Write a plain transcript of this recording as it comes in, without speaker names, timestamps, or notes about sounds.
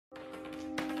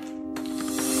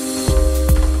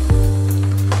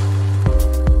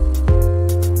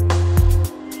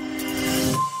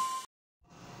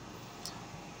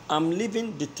I'm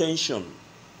leaving detention.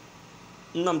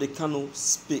 Nnamdi Kanu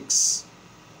speaks,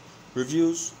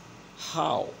 reviews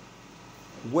how,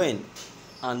 when,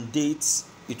 and dates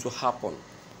it will happen.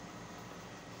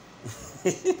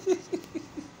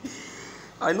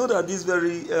 I know that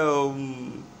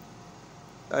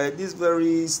this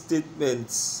very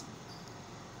statement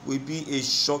will be a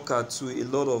shocker to a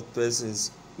lot of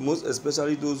persons, most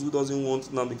especially those who doesn't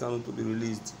want Nnamdi Kanu to be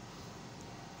released.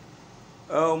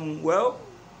 Well,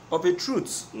 of a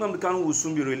truth, Nnamdi Kanu will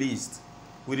soon be released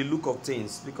with the look of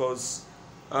things, because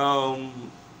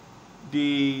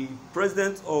the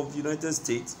president of the United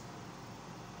States,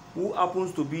 who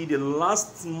happens to be the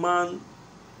last man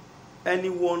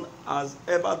anyone has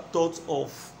ever thought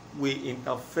of will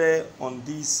interfere on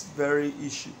this very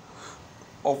issue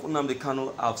of Nnamdi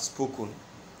Kanu, have spoken,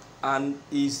 and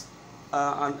is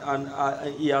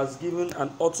he has given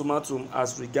an ultimatum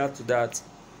as regard to that.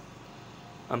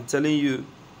 I'm telling you,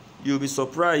 you'll be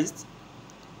surprised.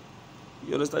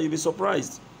 You understand? You'll be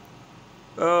surprised.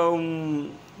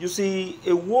 You see,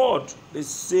 a word they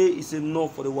say is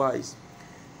enough for the wise.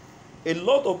 A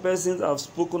lot of persons have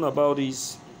spoken about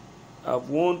this. Have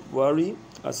warned Buhari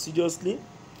assiduously.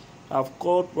 Have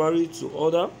called Buhari to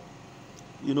order.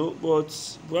 But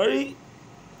Buhari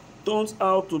turns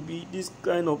out to be this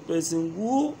kind of person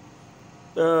who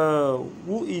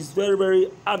is very,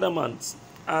 very adamant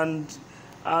and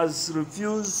has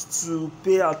refused to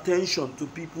pay attention to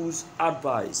people's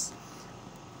advice.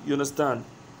 You understand?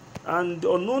 And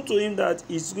unknown to him that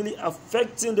it's really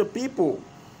affecting the people.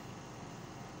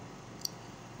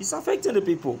 It's affecting the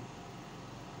people.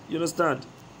 You understand?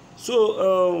 So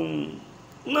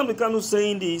Nnamdi Kanu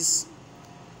saying this,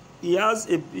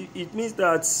 it means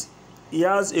that he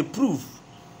has a proof,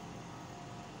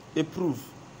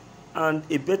 and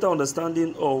a better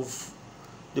understanding of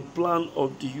the plan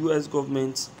of the U.S.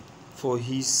 government for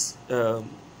his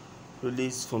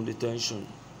release from detention.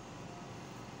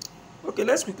 Okay,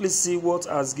 let's quickly see what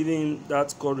has given him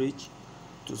that courage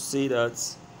to say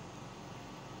that.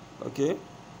 Okay,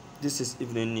 this is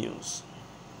evening news.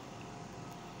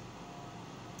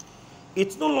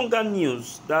 It's no longer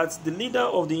news that the leader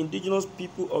of the indigenous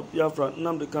people of Biafra,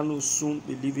 Nnamdi Kanu, will soon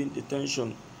be leaving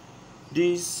detention.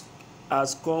 This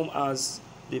has come as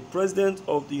the President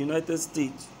of the United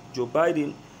States, Joe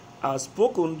Biden, has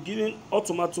spoken, giving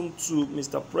ultimatum to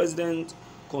Mr. President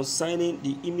concerning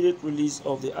the immediate release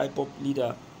of the IPOB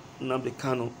leader, Nnamdi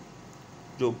Kanu.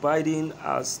 Joe Biden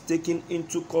has taken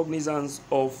into cognizance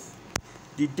of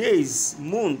the days,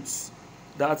 months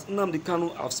that Nnamdi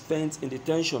Kanu have spent in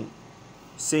detention,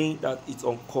 saying that it's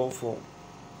uncalled for.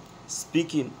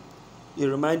 Speaking, he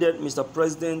reminded Mr.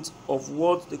 President of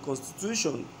what the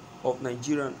Constitution of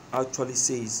Nigeria actually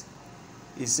says.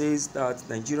 He says that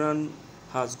Nigeria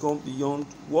has gone beyond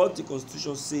what the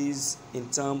Constitution says in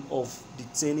terms of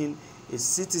detaining a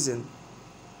citizen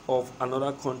of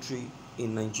another country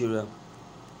in Nigeria.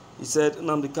 He said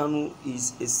Nnamdi Kanu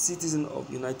is a citizen of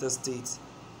the United States,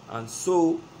 and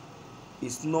so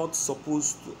is not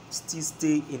supposed to still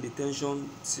stay in detention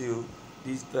till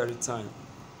this very time.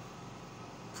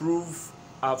 Proof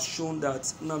have shown that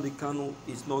Nnamdi Kanu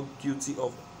is not guilty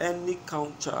of any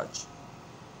count charge,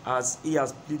 as he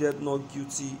has pleaded not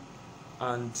guilty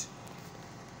and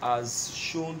has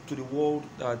shown to the world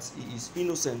that he is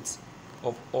innocent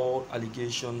of all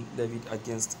allegations levied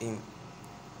against him.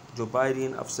 Joe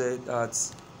Biden have said that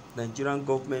Nigerian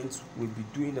government will be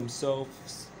doing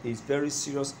themselves a very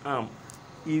serious harm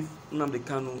if Nnamdi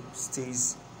Kanu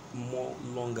stays more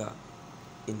longer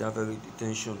in that very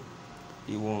detention.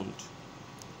 He won't.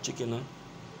 Chicken.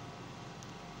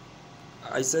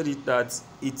 I said it that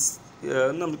it's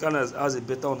Nnamdi Kanu has a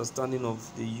better understanding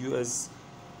of the U.S.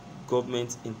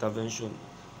 government intervention,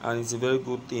 and it's a very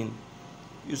good thing.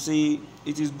 You see,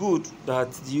 it is good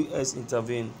that the U.S.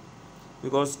 intervene,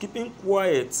 because keeping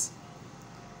quiet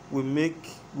will make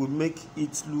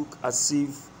it look as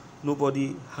if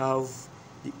nobody have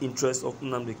the interest of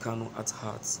Nnamdi Kanu at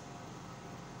heart.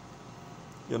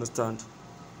 You understand?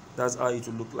 That's how it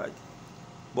will look like.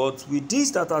 But with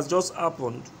this that has just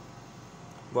happened,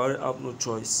 Buhari have no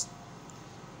choice.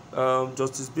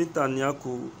 Justice Binta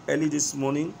Nyako early this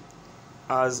morning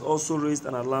has also raised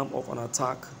an alarm of an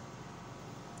attack.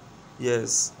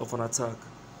 Yes, of an attack.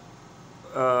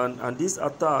 And this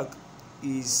attack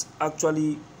is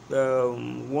actually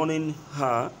warning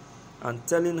her and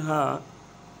telling her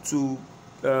to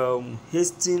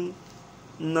hasten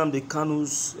Nnamdi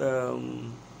Kanu's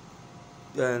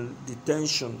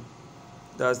detention.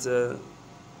 That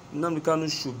Nnamdi Kanu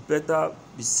should better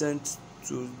be sent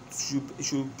to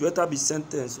should better be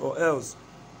sentenced, or else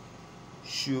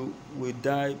she will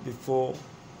die before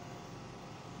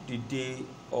the day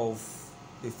of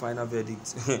the final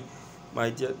verdict. My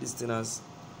dear listeners,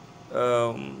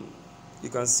 you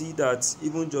can see that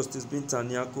even Justice Binta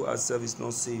Nyako herself is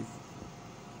not safe.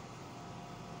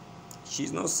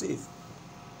 She's not safe,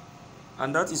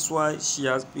 and that is why she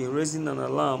has been raising an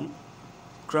alarm,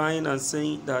 crying and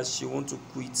saying that she wants to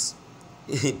quit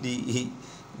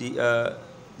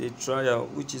the trial,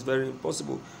 which is very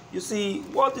impossible. You see,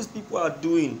 what these people are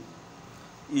doing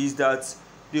is that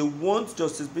they want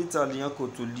Justice Binta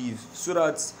Nyako to leave, so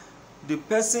that the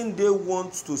person they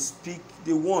want to speak,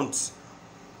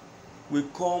 will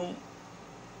come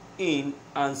in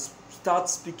and start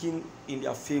speaking in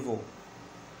their favor.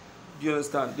 Do you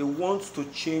understand? They want to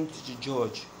change the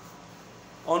judge.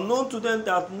 Unknown to them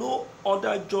that no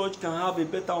other judge can have a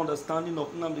better understanding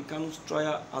of Nnamdi Kanu's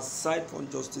trial aside from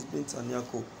Justice Binta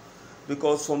Nyako,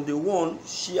 because from the one,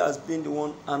 she has been the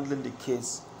one handling the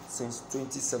case since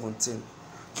 2017.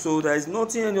 So there is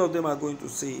nothing any of them are going to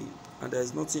say, and there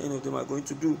is nothing any of them are going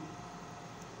to do.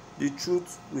 The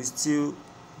truth will still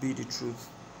be the truth.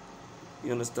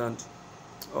 You understand?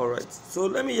 All right. So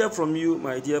let me hear from you,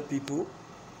 my dear people,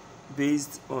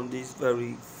 based on these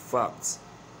very facts.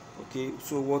 Okay,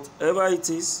 so whatever it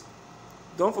is,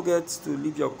 don't forget to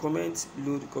leave your comments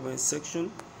below the comment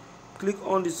section. Click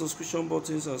on the subscription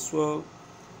buttons as well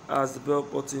as the bell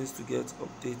buttons to get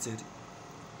updated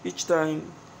each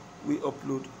time we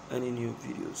upload any new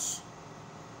videos.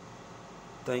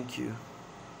 Thank you.